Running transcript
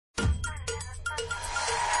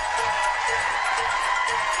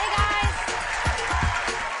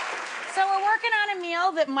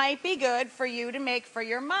meal that might be good for you to make for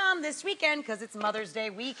your mom this weekend because it's Mother's Day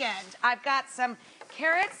weekend. I've got some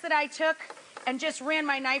carrots that I took and just ran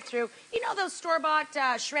my knife through. You know those store-bought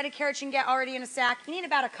shredded carrots you can get already in a sack? You need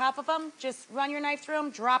about a cup of them. Just run your knife through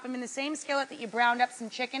them, drop them in the same skillet that you browned up some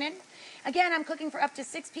chicken in. Again, I'm cooking for up to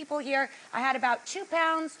 6 people here. I had about 2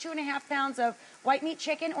 pounds, 2.5 pounds of white meat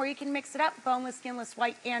chicken, or you can mix it up, boneless, skinless,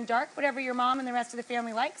 white, and dark, whatever your mom and the rest of the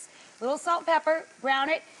family likes. A little salt and pepper, brown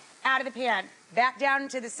it, out of the pan. Back down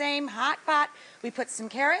into the same hot pot. We put some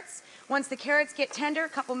carrots. Once the carrots get tender, a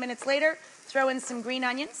couple minutes later, throw in some green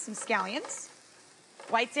onions, some scallions,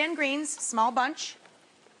 whites and greens, small bunch,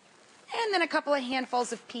 and then a couple of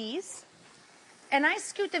handfuls of peas. And I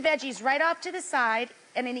scoot the veggies right off to the side,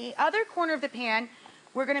 and in the other corner of the pan,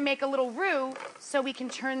 we're going to make a little roux so we can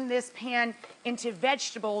turn this pan into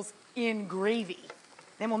vegetables in gravy.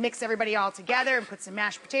 Then we'll mix everybody all together and put some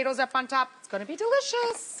mashed potatoes up on top. It's going to be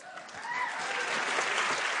delicious.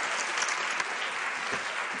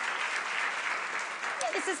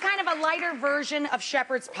 This is kind of a lighter version of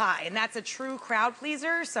shepherd's pie, and that's a true crowd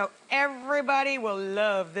pleaser, so everybody will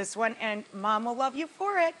love this one, and Mom will love you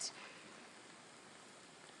for it.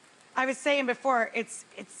 I was saying before, it's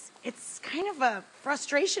kind of a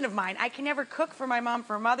frustration of mine. I can never cook for my mom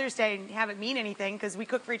for Mother's Day and have it mean anything because we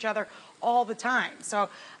cook for each other all the time. So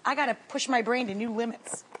I got to push my brain to new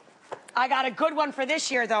limits. I got a good one for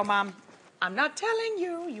this year, though, Mom. I'm not telling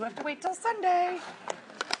you. You have to wait till Sunday.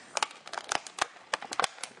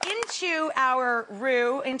 Into our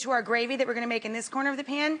roux, into our gravy that we're going to make in this corner of the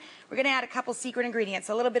pan, we're going to add a couple secret ingredients.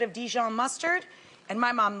 A little bit of Dijon mustard. And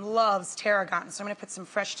my mom loves tarragon, so I'm going to put some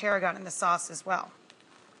fresh tarragon in the sauce as well.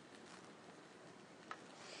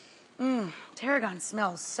 Tarragon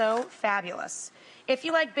smells so fabulous. If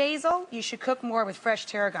you like basil, you should cook more with fresh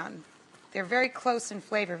tarragon. They're very close in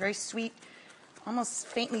flavor, very sweet, almost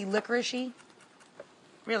faintly licoricey.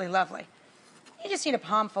 Really lovely. You just need a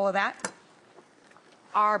palmful of that.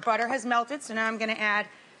 Our butter has melted, so now I'm going to add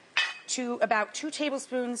about 2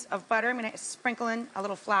 tablespoons of butter. I'm going to sprinkle in a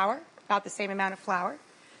little flour. About the same amount of flour.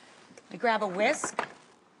 I grab a whisk.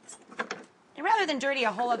 And rather than dirty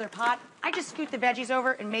a whole other pot, I just scoot the veggies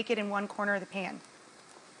over and make it in one corner of the pan.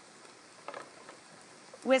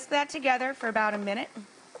 Whisk that together for about a minute.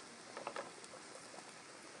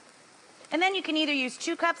 And then you can either use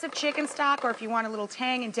 2 cups of chicken stock, or if you want a little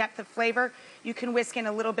tang and depth of flavor, you can whisk in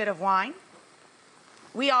a little bit of wine.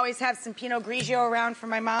 We always have some Pinot Grigio around for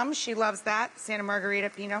my mom. She loves that, Santa Margherita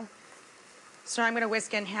Pinot. So I'm going to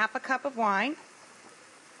whisk in half a cup of wine.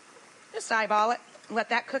 Just eyeball it. Let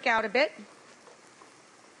that cook out a bit.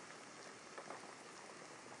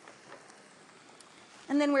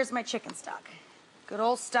 And then where's my chicken stock? Good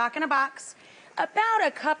old stock in a box. About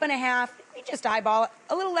a cup and a half. You just eyeball it.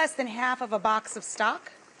 A little less than half of a box of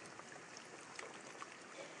stock.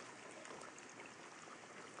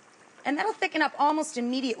 And that'll thicken up almost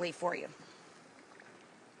immediately for you.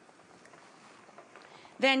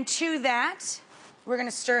 Then to that, we're going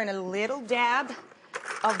to stir in a little dab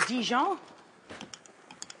of Dijon.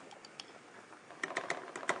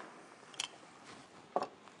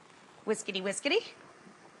 Whiskety, whiskety.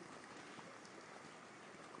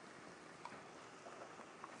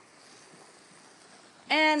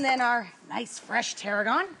 And then our nice fresh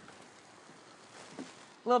tarragon.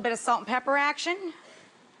 A little bit of salt and pepper action.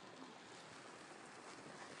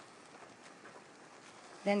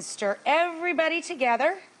 Then stir everybody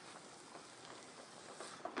together.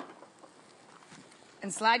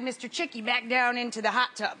 And slide Mr. Chicky back down into the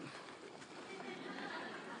hot tub.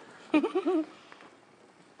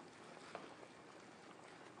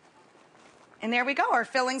 And there we go. Our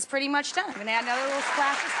filling's pretty much done. I'm going to add another little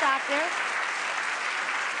splash of stock there.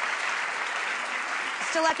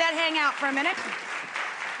 Still let that hang out for a minute.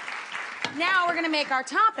 Now we're going to make our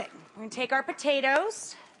topping. We're going to take our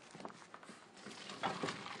potatoes.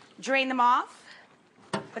 Drain them off,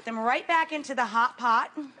 put them right back into the hot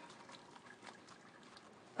pot.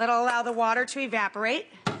 That'll allow the water to evaporate.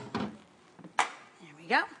 There we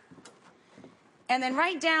go. And then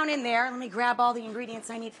right down in there, let me grab all the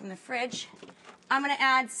ingredients I need from the fridge. I'm going to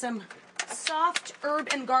add some soft herb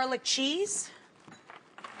and garlic cheese.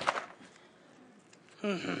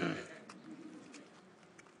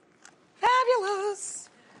 Fabulous.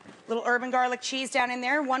 Little herb and garlic cheese down in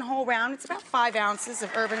there, 1 whole round. It's about 5 ounces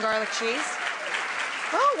of herb and garlic cheese.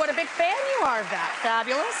 Oh, what a big fan you are of that.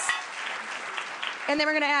 Fabulous. And then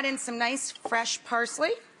we're going to add in some nice fresh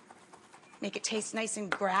parsley. Make it taste nice and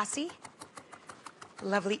grassy.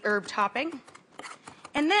 Lovely herb topping.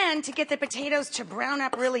 And then to get the potatoes to brown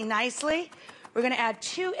up really nicely, we're going to add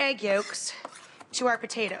 2 egg yolks to our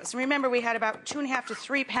potatoes. And remember, we had about 2.5 to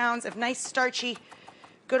 3 pounds of nice starchy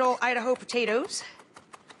good old Idaho potatoes.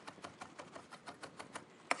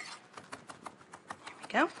 There we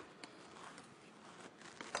go.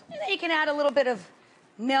 And then you can add a little bit of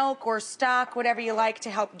milk or stock, whatever you like, to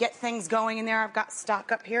help get things going in there. I've got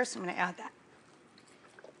stock up here, so I'm going to add that.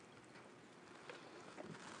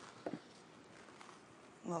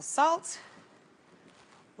 A little salt,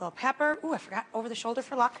 a little pepper. Ooh, I forgot over the shoulder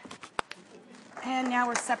for luck. And now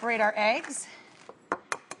we'll separate our eggs.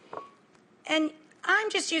 And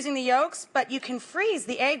I'm just using the yolks, but you can freeze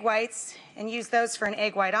the egg whites and use those for an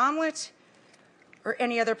egg white omelet or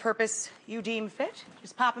any other purpose you deem fit.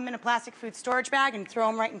 Just pop them in a plastic food storage bag and throw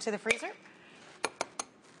them right into the freezer.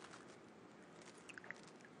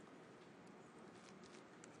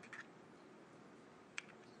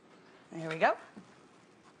 There we go.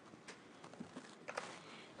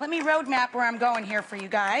 Let me road map where I'm going here for you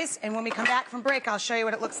guys, and when we come back from break, I'll show you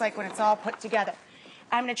what it looks like when it's all put together.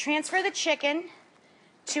 I'm going to transfer the chicken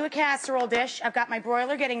to a casserole dish. I've got my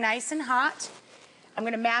broiler getting nice and hot. I'm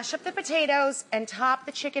going to mash up the potatoes and top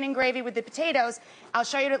the chicken and gravy with the potatoes. I'll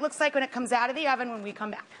show you what it looks like when it comes out of the oven when we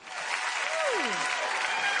come back.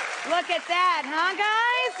 Look at that, huh,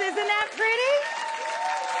 guys? Isn't that pretty?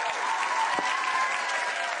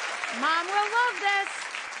 Mom will love this.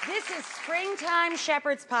 This is springtime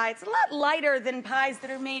shepherd's pie. It's a lot lighter than pies that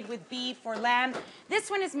are made with beef or lamb. This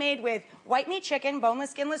one is made with white meat chicken, boneless,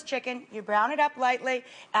 skinless chicken. You brown it up lightly,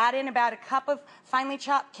 add in about a cup of finely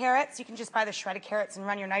chopped carrots. You can just buy the shredded carrots and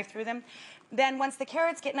run your knife through them. Then once the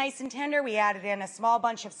carrots get nice and tender, we added in a small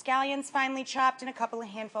bunch of scallions finely chopped and a couple of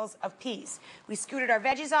handfuls of peas. We scooted our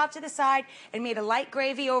veggies off to the side and made a light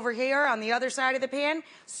gravy over here on the other side of the pan,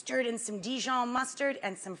 stirred in some Dijon mustard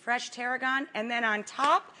and some fresh tarragon, and then on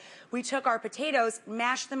top, we took our potatoes,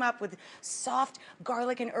 mashed them up with soft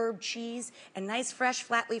garlic and herb cheese and nice fresh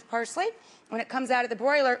flat leaf parsley. When it comes out of the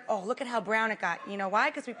broiler, oh, look at how brown it got. You know why?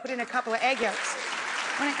 Because we put in a couple of egg yolks.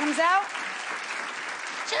 When it comes out,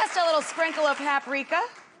 just a little sprinkle of paprika.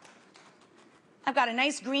 I've got a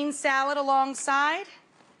nice green salad alongside.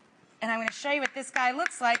 And I'm going to show you what this guy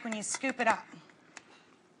looks like when you scoop it up.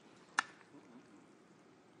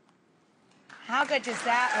 How good does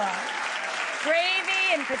that look?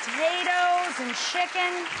 Gravy and potatoes and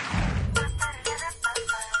chicken.